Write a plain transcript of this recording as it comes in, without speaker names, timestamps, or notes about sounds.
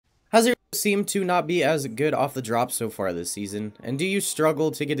Hazard seem to not be as good off the drop so far this season, and do you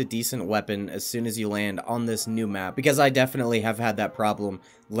struggle to get a decent weapon as soon as you land on this new map? Because I definitely have had that problem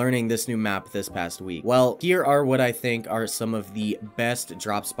learning this new map this past week. Well, here are what I think are some of the best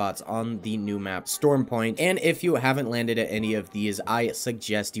drop spots on the new map, Storm Point, and if you haven't landed at any of these, I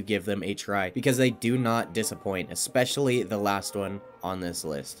suggest you give them a try, because they do not disappoint, especially the last one on this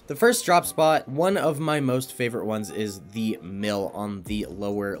list. The first drop spot, one of my most favorite ones, is the mill on the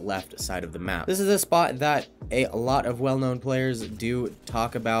lower left side of the map. This is a spot that a lot of well-known players do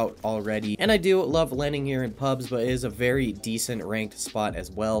talk about already, and I do love landing here in pubs, but it is a very decent ranked spot as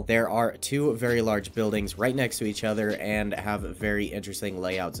well. There are two very large buildings right next to each other and have very interesting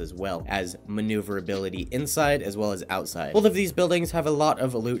layouts as well as maneuverability inside as well as outside. Both of these buildings have a lot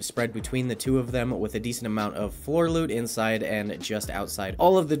of loot spread between the two of them, with a decent amount of floor loot inside and just outside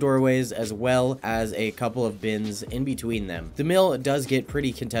all of the doorways, as well as a couple of bins in between them. The mill does get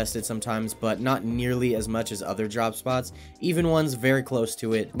pretty contested sometimes, but not nearly as much as other drop spots, even ones very close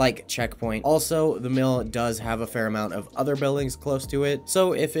to it, like Checkpoint. Also, the mill does have a fair amount of other buildings close to it,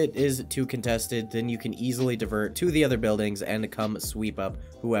 so if it is too contested, then you can easily divert to the other buildings and come sweep up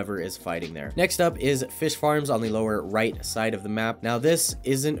whoever is fighting there. Next up is fish farms on the lower right side of the map. Now, this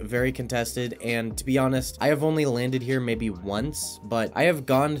isn't very contested, and to be honest, I have only landed here maybe once, but I have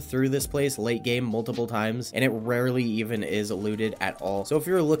gone through this place late game multiple times, and it rarely even is looted at all. So if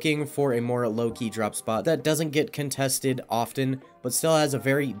you're looking for a more low-key drop spot that doesn't get contested often, but still has a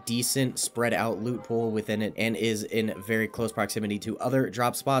very decent spread out loot pool within it and is in very close proximity to other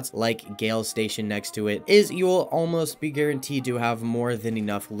drop spots like Gale Station next to it, is you will almost be guaranteed to have more than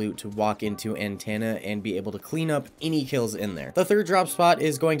enough loot to walk into Antenna and be able to clean up any kills in there. The third drop spot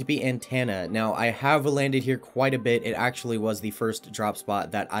is going to be Antenna. Now, I have landed here quite a bit. It actually was the first drop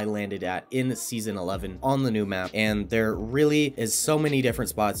spot that I landed at in Season 11 on the new map, and there really is so many different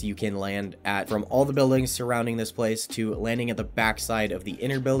spots you can land at, from all the buildings surrounding this place to landing at the back side of the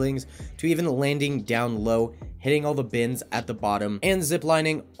inner buildings to even landing down low, hitting all the bins at the bottom, and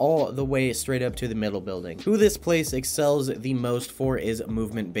ziplining all the way straight up to the middle building. Who this place excels the most for is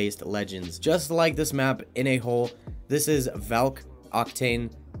movement-based legends. Just like this map in a whole, this is Valk, Octane,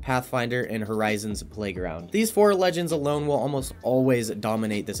 Pathfinder, and Horizon's playground. These four legends alone will almost always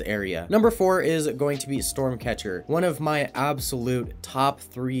dominate this area. Number 4 is going to be Stormcatcher, one of my absolute top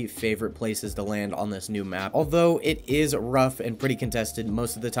 3 favorite places to land on this new map. Although it is rough and pretty contested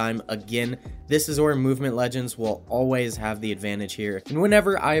most of the time, again, this is where movement legends will always have the advantage here. And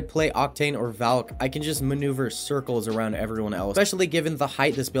whenever I play Octane or Valk, I can just maneuver circles around everyone else, especially given the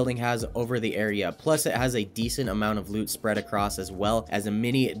height this building has over the area. Plus, it has a decent amount of loot spread across, as well as a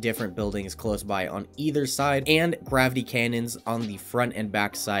mini different buildings close by on either side, and gravity cannons on the front and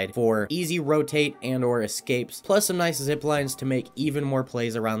back side for easy rotate and or escapes, plus some nice zip lines to make even more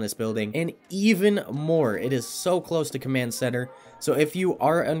plays around this building. And even more, it is so close to command center, so if you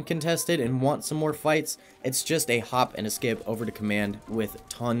are uncontested and want some more fights, it's just a hop and a skip over to command, with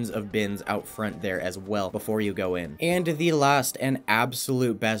tons of bins out front there as well before you go in. And the last and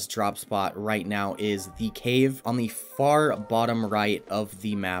absolute best drop spot right now is the cave on the far bottom right of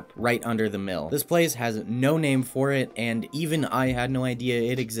the map, right under the mill. This place has no name for it, and even I had no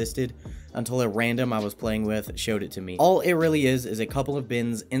idea it existed until a random I was playing with showed it to me. All it really is a couple of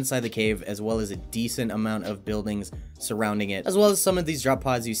bins inside the cave, as well as a decent amount of buildings surrounding it, as well as some of these drop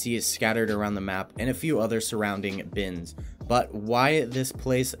pods you see scattered around the map, and a few other surrounding bins. But why this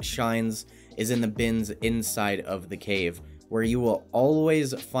place shines is in the bins inside of the cave, where you will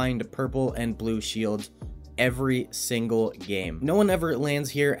always find purple and blue shields every single game. No one ever lands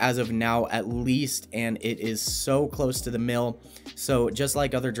here as of now, at least, and it is so close to the mill. So just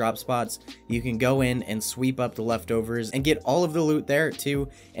like other drop spots, you can go in and sweep up the leftovers and get all of the loot there too,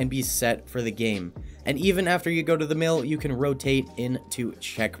 and be set for the game. And even after you go to the mill, you can rotate into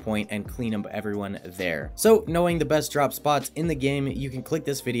Checkpoint and clean up everyone there. So knowing the best drop spots in the game, you can click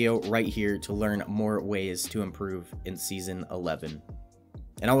this video right here to learn more ways to improve in Season 11.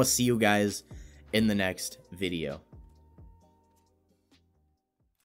 And I will see you guys in the next video.